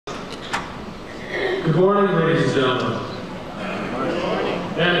Good morning, ladies and gentlemen,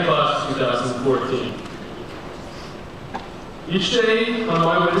 and the class of 2014. Each day on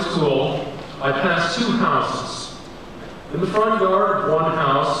my way to school, I pass two houses. In the front yard of one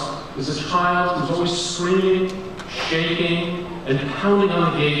house is a child who's always screaming, shaking, and pounding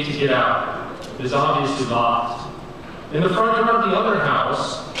on the gate to get out. It is obviously locked. In the front yard of the other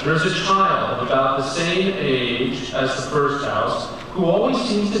house, there's a child of about the same age as the first house who always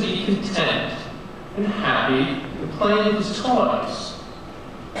seems to be content and happy and playing with his toys.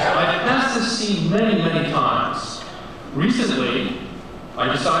 I've passed this scene many, many times. Recently, I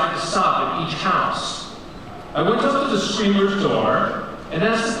decided to stop at each house. I went up to the screamer's door and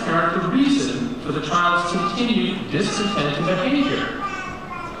asked the parent the reason for the child's continued discontent and behavior.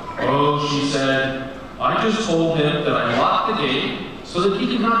 Oh, she said, I just told him that I locked the gate so that he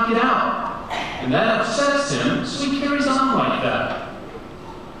could not get out. And that upsets him, so he carries on like that.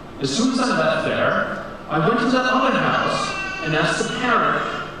 As soon as I left there, I went to that other house and asked the parent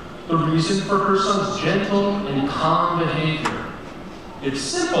the reason for her son's gentle and calm behavior. It's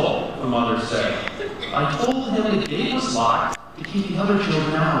simple, the mother said. I told him the gate was locked to keep the other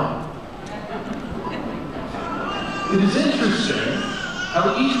children out. It is interesting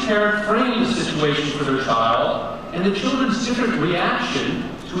how each parent framed the situation for their child and the children's different reaction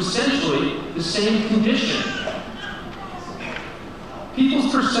to essentially the same condition.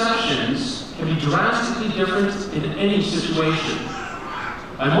 People's perceptions can be drastically different in any situation.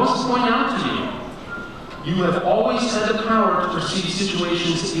 I must point out to you, you have always had the power to perceive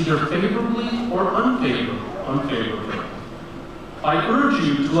situations either favorably or unfavorably. I urge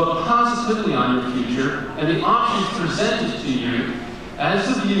you to look positively on your future and the options presented to you as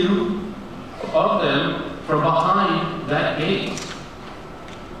the view of them from behind that gate.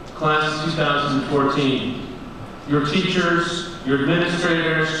 Class of 2014, your teachers, your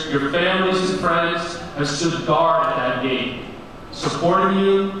administrators, your families and friends have stood guard at that gate, supporting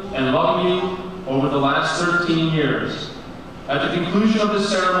you and loving you over the last 13 years. At the conclusion of the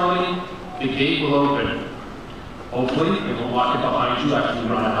ceremony, the gate will open. Hopefully, it will lock it behind you after you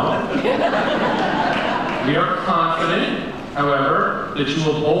run out. We are confident, however, that you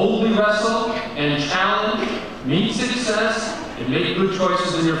will boldly wrestle and challenge, meet success, and make good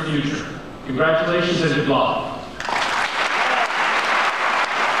choices in your future. Congratulations and good luck.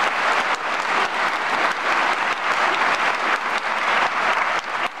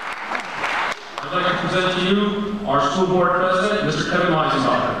 I'd like to present to you our school board president, Mr. Kevin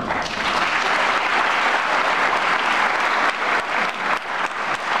Maisenbacher.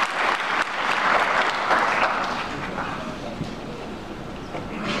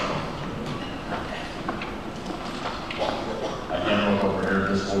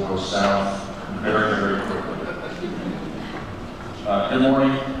 Good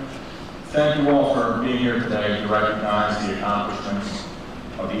morning. Thank you all for being here today to recognize the accomplishments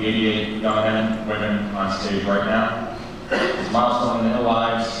of the 88 young men and women on stage right now. It's a milestone in their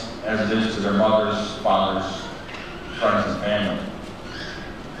lives as it is to their mothers, fathers, friends, and family.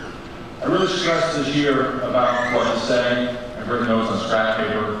 I really stressed this year about what to say. I've written notes on scrap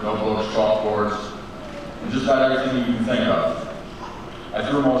paper, notebooks, chalkboards, and just about everything you can think of. I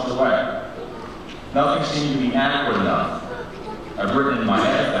threw most away. Nothing seemed to be adequate enough. I've written in my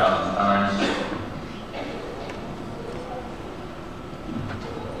head 1,000 times.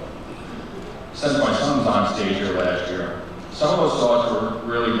 Since my son was on stage here last year, some of those thoughts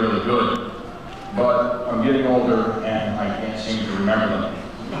were really, really good, but I'm getting older and I can't seem to remember them.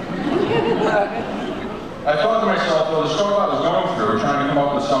 I thought to myself, well, the struggle I was going through, trying to come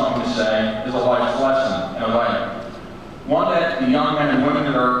up with something to say, is a life's lesson in a way. One that the young men and women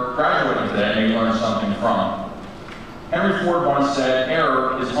that are graduating today may learn something from. Henry Ford once said,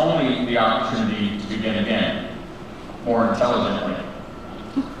 error is only the opportunity to begin again, more intelligently.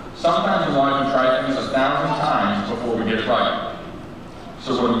 Sometimes in life we try things 1,000 times before we get it right.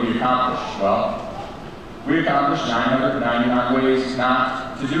 So what did we accomplish? Well, we accomplished 999 ways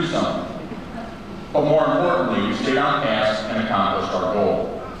not to do something. But more importantly, we stayed on task and accomplished our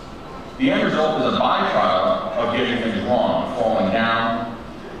goal. The end result is a byproduct of getting things wrong, falling down,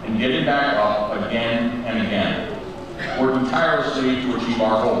 and getting back up again and again, working tirelessly to achieve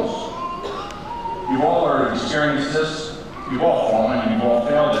our goals. You've all already experienced this. You've all fallen and you've all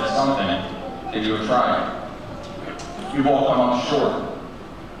failed at something that you have tried. You've all come up short.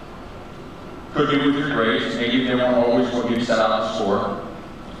 Could be with your grades. Maybe they weren't always what you set out to score.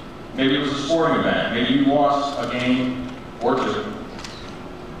 Maybe it was a sporting event. Maybe you lost a game or two.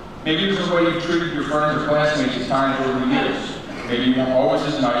 Maybe it was the way you treated your friends or classmates at times over the years. Maybe you weren't always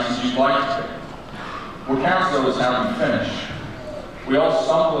as nice as you'd like to be. What counts though is how we finish. We all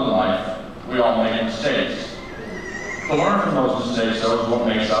stumble in life, We all make mistakes. To learn from those mistakes, though, is what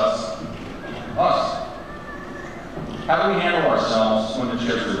makes us, us. How do we handle ourselves when the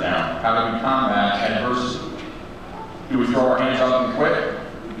chips are down? How do we combat adversity? Do we throw our hands up and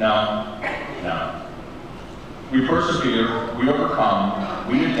quit? No. No. We persevere, we overcome,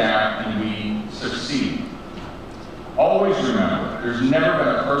 we adapt, and we succeed. Always remember, there's never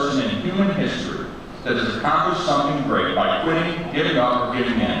been a person in human history that has accomplished something great by quitting, giving up, or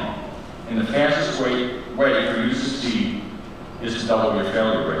giving in. And the fastest way for you to succeed is to double your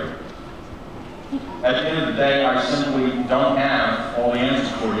failure rate. At the end of the day, I simply don't have all the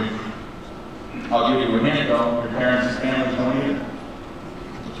answers for you. I'll give you a hint, though. Your parents and families don't either.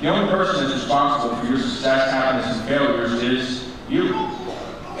 The only person that's responsible for your success, happiness, and failures is you.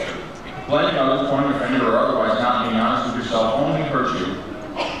 Blaming others, pointing a finger, or otherwise not being honest with yourself only hurts you.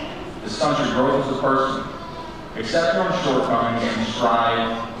 It stunts your growth as a person. Accept your own shortcomings and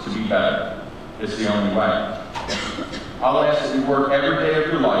strive to be better. It's the only way. I'll ask that you work every day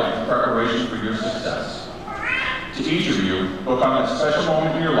of your life in preparation for your success. To each of you, will come a special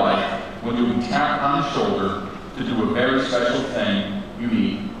moment in your life when you'll be tapped on the shoulder to do a very special thing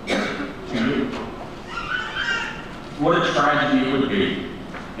unique to you. What a tragedy it would be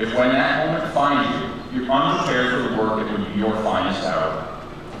if when that moment finds you, you're unprepared for the work that would be your finest hour.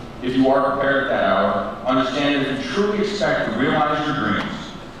 If you are prepared at that hour, understand that if you truly expect to realize your dreams,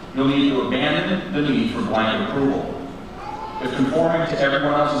 you'll need to abandon the need for blanket approval. If conforming to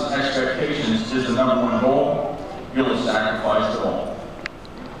everyone else's expectations is the #1 goal, you'll have sacrificed it all.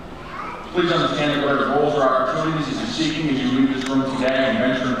 Please understand that whatever goals or opportunities that you're seeking as you leave this room today and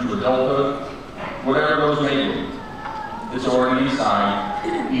venture into adulthood, whatever those may be, it's already inside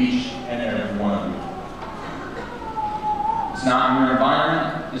each and every one of you. It's not in your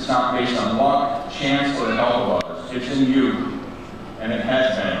environment, it's not based on luck, chance, or the help of others. It's in you, and it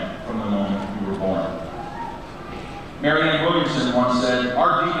has been from the moment you were born. Marianne Williamson once said,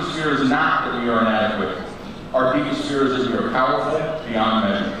 "Our deepest fear is not that we are inadequate. Our deepest fear is that we are powerful beyond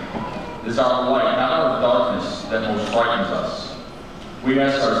measure. It is our light, not our darkness, that most frightens us. We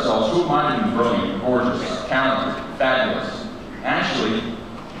ask ourselves, who am I to be brilliant, gorgeous, talented, fabulous? Actually,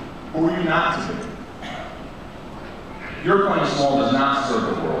 who are you not to be? Your playing small does not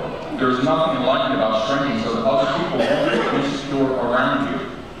serve the world. There is nothing enlightened about shrinking so that other people won't feel insecure around you.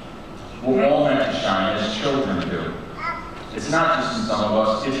 We're all meant to shine as children do. It's not just in some of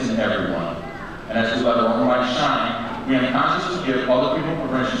us, it's in everyone. And as we let our own light shine, we unconsciously give other people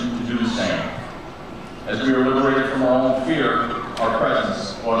permission to do the same. As we are liberated from our own fear, our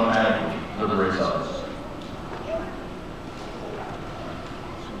presence automatically liberates others."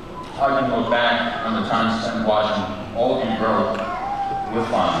 I can look back on the time spent watching all of you grow with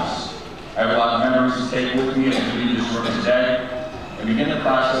fondness. I have a lot of memories to take with me as we leave this room today and begin the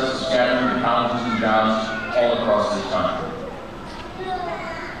process of scattering to colleges and jobs all across this country.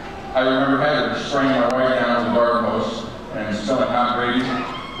 I remember Heather spraying my way down the garden hose and spilling hot gravy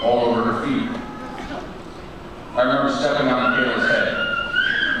all over her feet. I remember stepping on Kayla's head.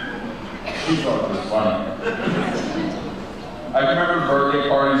 She thought it was funny. I remember birthday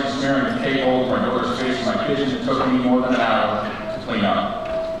parties and smearing the cake all over my daughter's face in my kitchen. It took me more than an hour to clean up.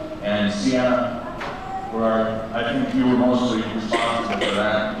 And Sienna, where I think you were mostly responsible for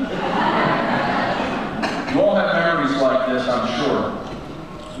that. You all have memories like this, I'm sure.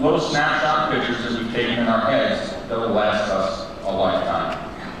 Little snapshot pictures that we've taken in our heads that will last us a lifetime.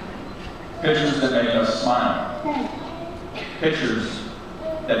 Pictures that make us smile. Pictures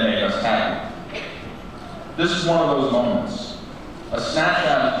that make us happy. This is one of those moments. A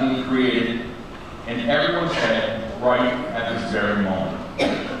snapshot is being created in everyone's head right at this very moment.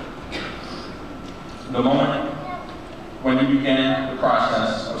 The moment when you begin the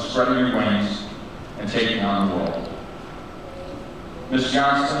process of spreading your wings and taking on the world. Ms.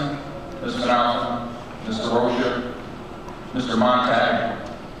 Johnston, Ms. Manalfa, Mr. Rocha, Mr. Montag,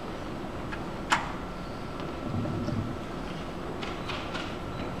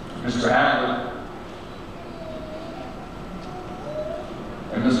 Mr. Hadley,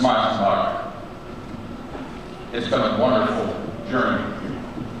 and Ms. Maisenbacher. It's been a wonderful journey.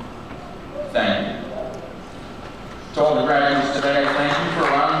 Thank you. To all the graduates today, I thank you for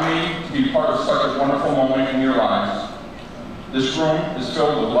allowing me to be part of such a wonderful moment in your lives. This room is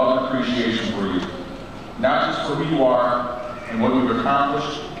filled with love and appreciation for you, not just for who you are and what you've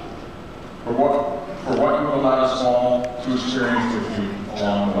accomplished, for what you've allowed us all to experience with you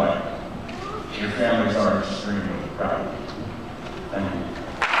along the way. Your families are extremely proud of you. Thank you.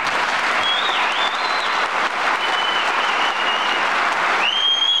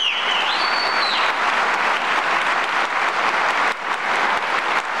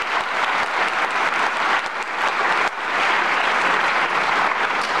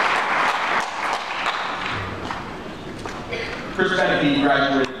 Chris Beneke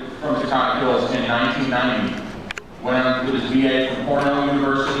graduated from Taconic Hills in 1990, went on to his BA from Cornell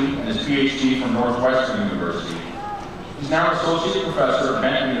University and his PhD from Northwestern University. He's now an associate professor at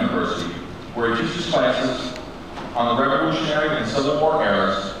Bentley University, where he teaches classes on the Revolutionary and Civil War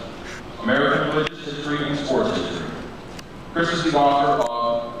eras, American religious history, and sports history. Chris is the author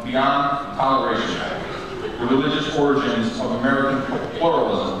of Beyond Toleration, The Religious Origins of American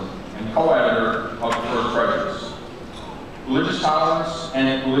Pluralism, and co-editor of The First Prejudice, Religious Tolerance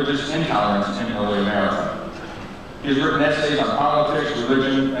and Religious Intolerance in Early America. He has written essays on politics,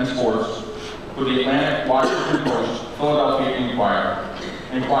 religion, and sports for the Atlantic, Washington Post, Philadelphia Inquirer,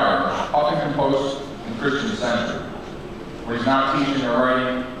 Huffington Post, and Christian Center. When he's not teaching or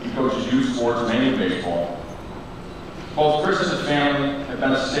writing, he coaches youth sports, mainly baseball. Both Chris and his family have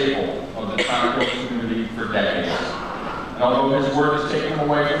been a staple of the Taconic Hills community for decades. And although his work has taken him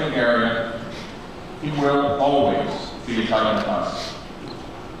away from the area, he will always be a Titan to us.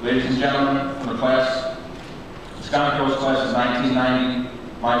 Ladies and gentlemen, from the class, the Taconic Hills class of 1990,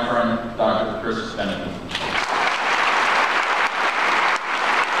 my friend, Dr. Chris Bentley.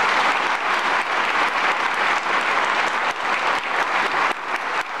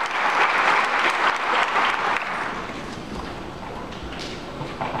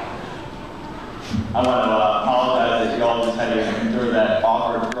 I want to apologize that you all just had to endure that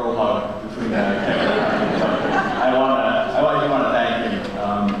awkward throw hug between I want to thank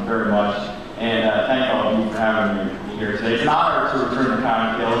you very much, and thank all of you for having me here today. It's an honor to return to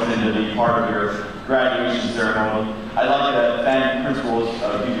Taconic Hills and to be part of your graduation ceremony. I'd like to thank Principals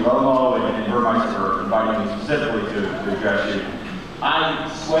DiGiromo and Burmeister for inviting me specifically to address you. I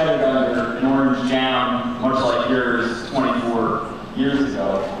sweated under an orange gown, much like yours, 24 years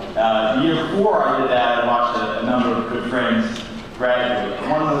ago. The year before I did that, I watched a number of good friends graduate.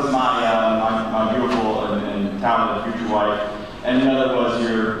 One was my beautiful and talented future wife, and another was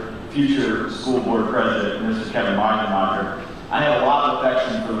your future school board president, Mrs. Kevin Maisenbacher. I have a lot of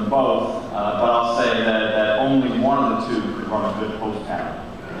affection for them both, but I'll say that only one of the two could run a good post town.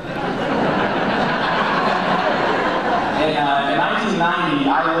 In 1990,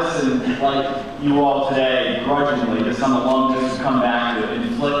 I listened, like you all today, grudgingly to some alumnus who come back to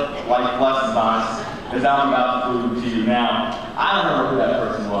inflict life lessons on us, as I'm about to prove to you now. I don't know who that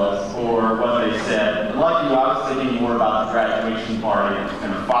person was or what they said. Like you, I was thinking more about the graduation party that was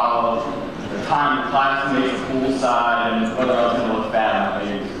going to follow, the time the classmates at poolside, and whether I was going to look bad in my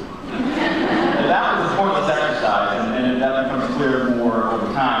babies. And that was a pointless exercise, and that becomes clear more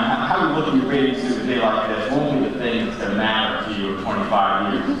over time. How you look in your bathing suit a day like this won't be the thing that's going to matter to you in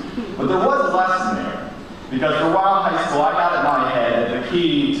 25 years. But there was a lesson there. Because for a while in high school, I got in my head that the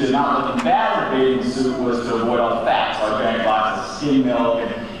key to not looking bad in a bathing suit was to avoid all the fat. So I drank lots of skim milk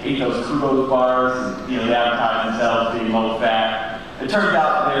and ate those kudos bars, and they advertised themselves being low fat. It turns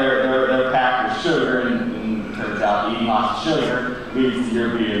out they're packed with sugar, and it turns out eating lots of sugar leads to your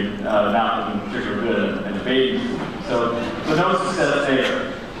being not looking particularly good in a bathing suit. So no success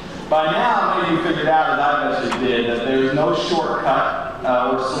there. By now, maybe you figured out, as I eventually did, that there's no shortcut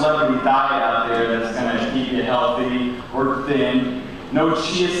or celebrity diet out there that's going to keep you healthy or thin. No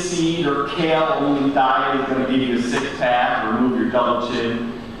chia seed or kale-only diet is going to give you a six-pack or remove your double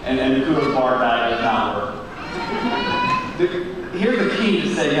chin. And the kudos bar diet does not work. Here's the key to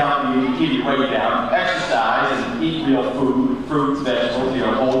stay healthy and keep your weight down. Exercise and eat real food, fruits, vegetables,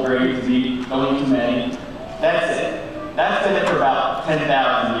 whole grains, meat, don't eat too many. That's it. That's been it for about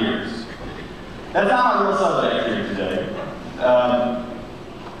 10,000 years. That's not my real subject here today.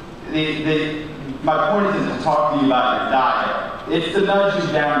 My point isn't to talk to you about your diet. It's to nudge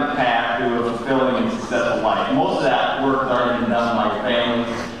you down the path to a fulfilling and successful life. Most of that work has already been done by your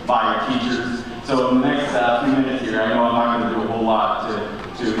families, by your teachers. So in the next few minutes here, I know I'm not going to do a whole lot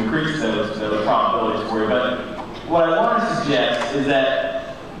to increase those probabilities for you, but what I want to suggest is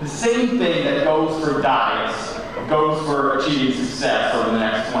that the same thing that goes for diets goes for achieving success over the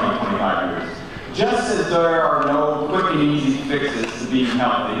next 20, 25 years. Just as there are no quick and easy fixes to being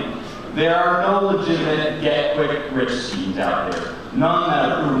healthy, there are no legitimate get-quick-rich schemes out there. None that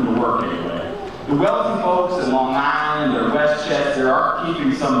are proven to work anyway. The wealthy folks in Long Island or Westchester aren't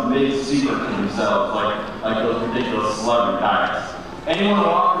keeping some big secret to themselves like those ridiculous celebrity diets. Anyone who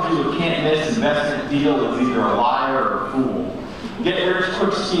offers you a can't-miss investment deal is either a liar or a fool.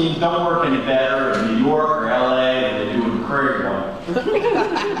 Get-rich-quick schemes don't work any better in New York or LA than they do in Prairie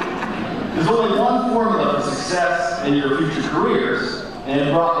There's only one formula for success in your future careers, and it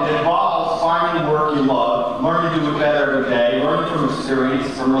involves finding work you love, learning to do it better every day, learning from experience,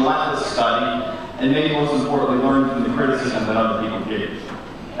 from relentless study, and maybe most importantly, learning from the criticism that other people give you.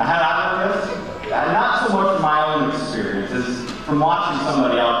 Now, how did I learn this? Not so much from my own experiences, from watching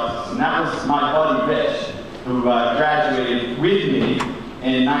somebody else's. And that was my buddy Rich, who graduated with me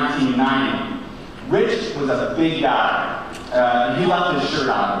in 1990. Rich was a big guy. He left his shirt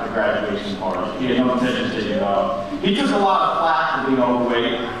on at the graduation party. He had no intention of taking it off. He took a lot of flack for being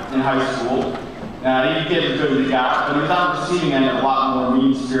overweight in high school. He gave as good as he got, but he was on the receiving end of a lot more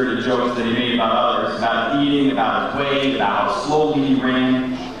mean-spirited jokes that he made about others, about eating, about his weight, about how slowly he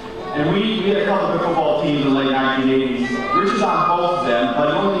ran. And we had a couple of good football teams in the late 1980s. Rich was on both of them, but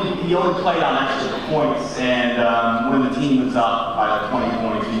he only played on extra points, and when the team was up by 20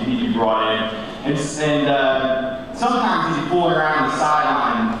 points, he'd be brought in. And sometimes he'd be fooling around the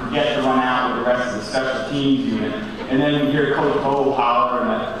sideline and forget to run out with the rest of the special teams unit. And then we'd hear Coach Bo holler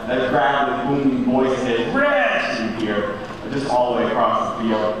and that gravelly, booming voice hit, "Rich!" you'd hear, just all the way across the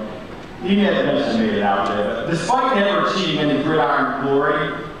field. He eventually made it out there. But despite never achieving any gridiron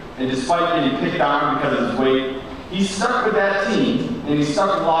glory, and despite getting picked on because of his weight, he stuck with that team, and he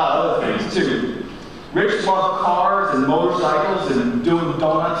stuck with a lot of other things too. Rich loved cars and motorcycles and doing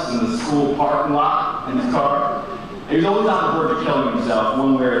donuts in the school parking lot in his car. He was always on the verge of killing himself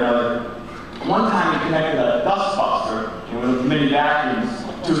one way or another. One time he connected a dustbuster, one of the mini vacuums,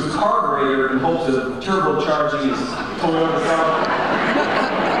 to his carburetor in hopes of turbocharging his Toyota Celica.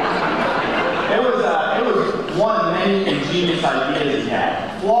 It was one of many ingenious ideas he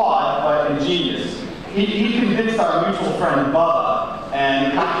had. Flawed, but ingenious. He convinced our mutual friend Bubba, and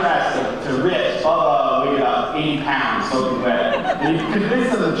in contrast to Rich, Bubba weighed about 80 pounds soaking wet. And he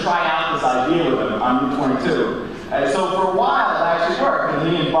convinced him to try out this idea with him on Route 22. So for a while it actually worked, and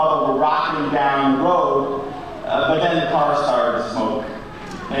he and Bubba were rocking down the road, but then the car started to smoke.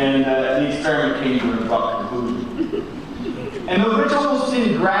 And the experiment came to an abrupt conclusion. And though Rich almost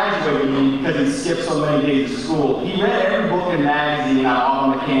didn't graduate because he skipped so many days of school, he read every book and magazine on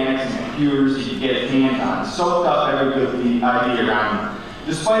auto mechanics and computers he could get his hands on, soaked up every good idea around him.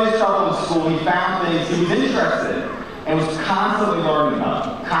 Despite his trouble in school, he found things he was interested in and was constantly learning about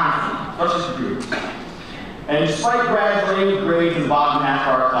them, constantly, especially computers. And despite graduating with grades in the bottom half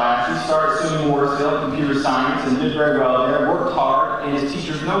of our class, he started SUNY Morrisville computer science and did very well there, worked hard, and his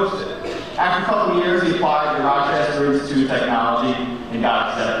teachers noticed it. After a couple of years, he applied to the Rochester Institute of Technology and got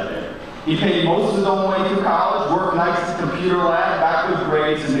accepted there. He paid most of his own way through college, worked nights at the computer lab, got good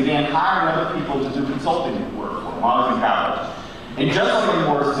grades, and began hiring other people to do consulting work for him while he was in college. And just like in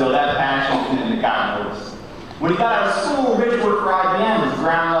Morrisville, that passion got noticed. When he got out of school, Rich worked for IBM as a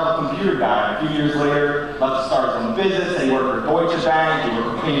ground-level computer guy. A few years later, left to start his own business, and he worked for Deutsche Bank, he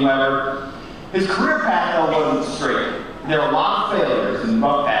worked for King Weber. His career path, though, wasn't straight. There were a lot of failures and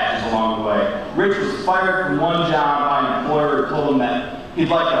rough patches along the way. Rich was fired from one job by an employer who told him that he'd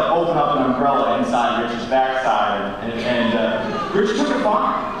like to open up an umbrella inside Rich's backside, and Rich took it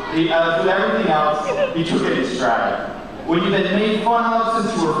fine. With everything else, he took it in stride. When you've been made fun of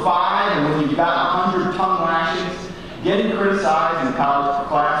since you were 5, and when you've got 100 tongue lashes, getting criticized in the college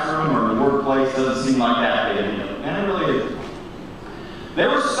classroom or the workplace doesn't seem like that big a deal. And it really isn't. There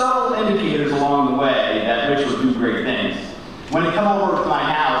were subtle indicators along the way that Rich would do great things. When he'd come over to my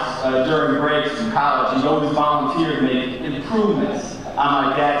house during breaks from college, he'd always volunteer to make improvements on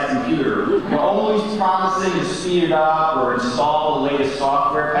my dad's computer. Always promising to speed it up or install the latest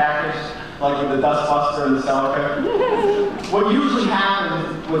software package, like with the dustbuster and the Celica. What usually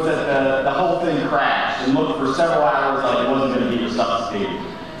happened was that the whole thing crashed and looked for several hours like it wasn't going to be resuscitated.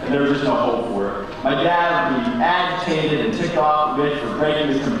 And there was just no hope for it. My dad would be agitated and ticked off at Rich for breaking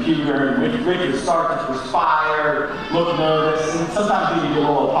his computer, and Rich would start to perspire, look nervous, and sometimes he'd be a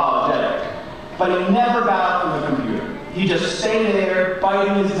little apologetic. But he never got up from the computer. He just stayed there,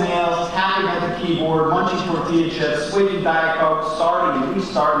 biting his nails, tapping at the keyboard, munching tortilla chips, swigging Diet Coke, starting and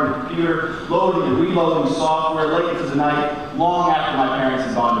restarting the computer, loading and reloading software late into the night, long after my parents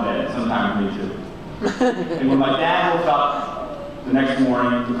had gone to bed, sometimes me too. And when my dad woke up the next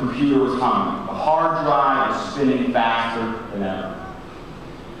morning, the computer was humming. The hard drive was spinning faster than ever.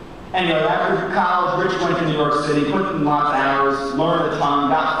 Anyway, after college, Rich went to New York City, put in lots of hours, learned a ton,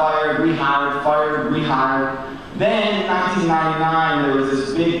 got fired, rehired. Then, in 1999, there was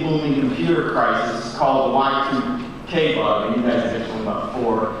this big booming computer crisis called the Y2K bug, and you guys have hit one about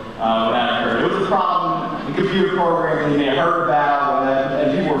before when that occurred. It was a problem in computer programming you may have heard about,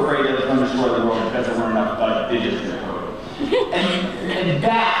 and people were afraid that it was going to destroy the world because there weren't enough digits in the code. And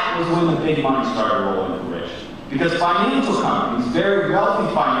that was when the big money started rolling for Rich. Because financial companies, very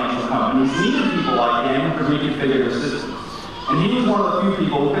wealthy financial companies, needed people like him to reconfigure their systems. And he was one of the few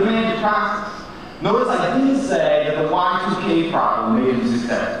people who could manage the process. Notice I didn't say that the Y2K problem made him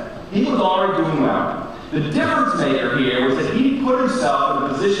successful. He was already doing well. The difference maker here was that he put himself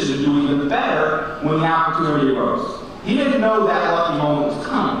in a position to do even better when the opportunity arose. He didn't know that lucky moment was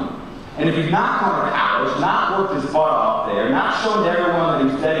coming. And if he'd not gone to college, not worked his butt off there, not shown everyone that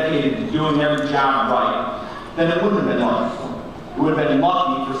he was dedicated to doing every job right, then it wouldn't have been lucky for him. It would have been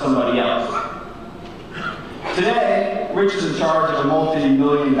lucky for somebody else. Today, Rich is in charge of a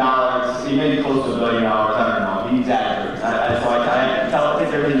multi-million dollars, he may be close to $1 billion, I don't know, he exaggerates. So I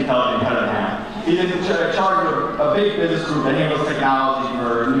take everything you tell me and cut it in half. He's in charge of a big business group that handles technology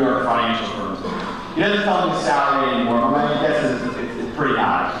for New York financial firms. He doesn't tell me his salary anymore, but my guess is it's pretty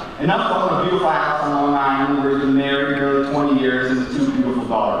high. Enough to own a beautiful house on Long Island where he's been married nearly 20 years and has 2 beautiful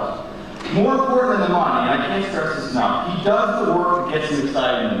daughters. More important than the money, and I can't stress this enough, he does the work that gets him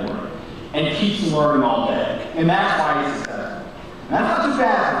excited in the work and keeps him learning all day. And that's why he's successful. And that's not too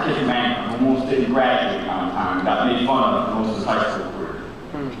bad for a kid from Manhattan who almost didn't graduate on time and got made fun of for most of his high school career.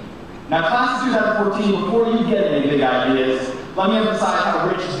 Now, class of 2014, before you get any big ideas, let me emphasize how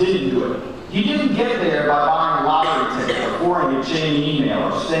Rich didn't do it. He didn't get there by buying a lottery ticket or forwarding a chain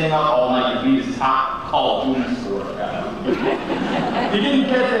email or staying up all night to beat his top Call of Duty score. He didn't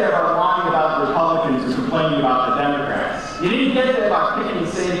get there by lying about the Republicans or complaining about the Democrats. He didn't get there by picking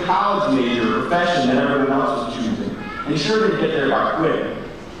the same college major or profession that everyone else was choosing. And he sure didn't get there by quitting.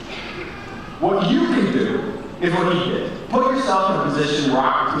 What you can do is what he did. Put yourself in a position where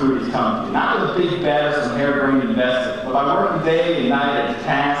opportunities come to you. Not with a big bet or some harebrained investment, but by working day and night at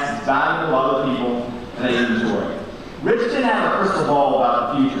tasks that's valuable to other people and that you enjoy. Rich didn't have a crystal ball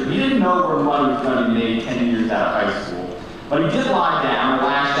about the future. He didn't know where money was going to be made 10 years out of high school. But he did lie down and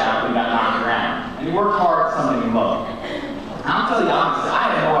lash out when he got knocked around. And he worked hard at something he loved. I'll tell you honestly,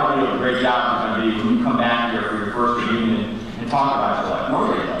 I had no idea what a great job was going to be when you come back here for your first reunion and talk about your life.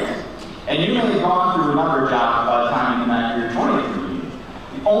 Nobody does. And you may have gone through a number of jobs by the time you come back to your 20th reunion.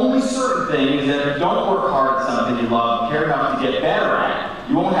 The only certain thing is that if you don't work hard at something you love and care enough to get better at,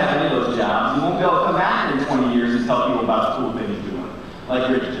 you won't have any of those jobs. You won't be able to come back in 20 years and tell people about the cool things you're doing. Like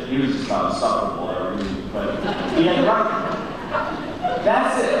Rich did. He was just insufferable at every reunion. But he had the right.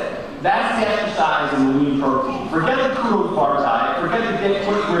 That's it. That's the exercise in the lean protein. Forget the crude bar diet. Forget the get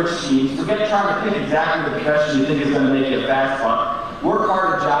quick rich schemes. Forget trying to pick exactly the profession you think is going to make you a fast buck. Work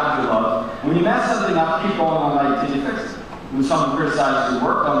hard at jobs you love. When you mess something up, keep going all night until you fix it. When someone criticizes your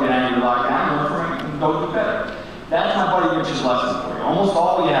work, don't get angry, lock down, learn from it, and go do better. That's my buddy Rich's lesson for you. Almost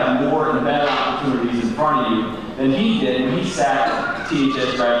all you have more and better opportunities in front of you than he did when he sat at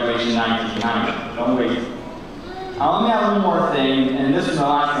THS graduation in 1990. Don't waste it. Let me have one more thing, and this is the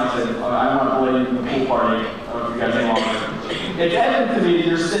last thing I said. I want to avoid the pool party. I don't know if you guys hang on. It's evident to me that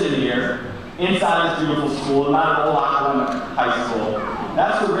you're sitting here inside this beautiful school, not an old Taconic high school.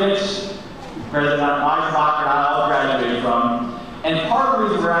 That's where Rich, President Maisenbacher, and I all graduated from. And part of the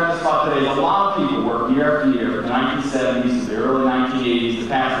reason we're at this spot today is a lot of people worked year after year, from the 1970s to the early 1980s, to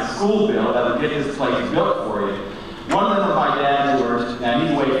pass a school bill that would get this place built for you. One of them was my dad, George, and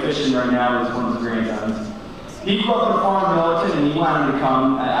he's away fishing right now with one of his grandsons. He grew up in a farm in Milton, and he wanted to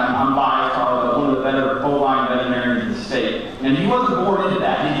become, I'm biased, one of the better bovine veterinarians in the state. And he wasn't born into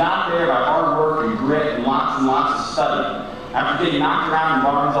that. He got there by hard work and grit and lots of study. After getting knocked around in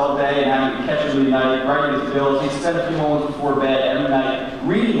barns all day and having to catch him at night, writing his bills, he spent a few moments before bed every night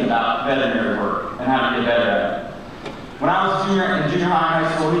reading about veterinary work and how to get better at it. When I was in junior high and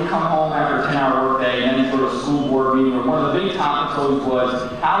high school, he'd come home after a 10-hour workday and then he'd go to a school board meeting where one of the big topics always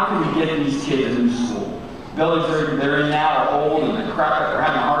was, how can we get these kids a new school? Buildings they're in now are old and they're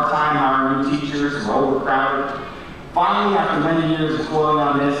having a hard time hiring new teachers and we're overcrowded. Finally, after many years of toiling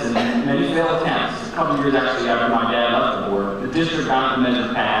on this and many failed attempts, a couple years actually after my dad left the board, the district got the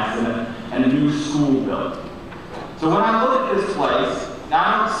measure passed and a new school built. So when I look at this place,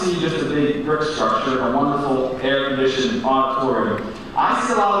 I don't see just a big brick structure, a wonderful air-conditioned auditorium. I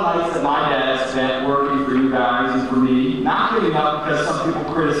see a lot of nights that my dad spent working for you guys and for me, not giving up because some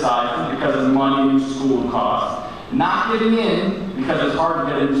people criticize him because of the money a new school costs, not giving in because it's hard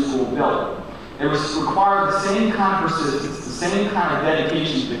to get a new school built. It required the same kind of persistence, the same kind of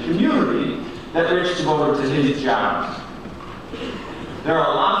dedication to the community that Rich devoted to his job. There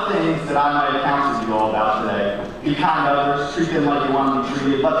are a lot of things that I might have counseled you all about today. Be kind to others, treat them like you want to be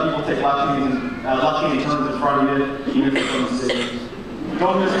treated, let people take left-handed turns in front of you, even if it's from the city.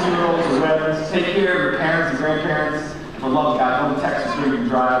 Don't miss funerals or weddings. Take care of your parents and grandparents. For the love of God, don't text us when you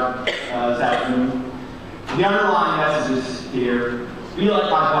drive this afternoon. The underlying message is here. Be like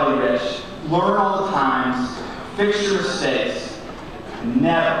my buddy Rich. Learn all the times. Fix your mistakes. And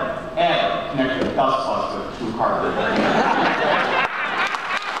never, ever connect your dustbuster to a carpet.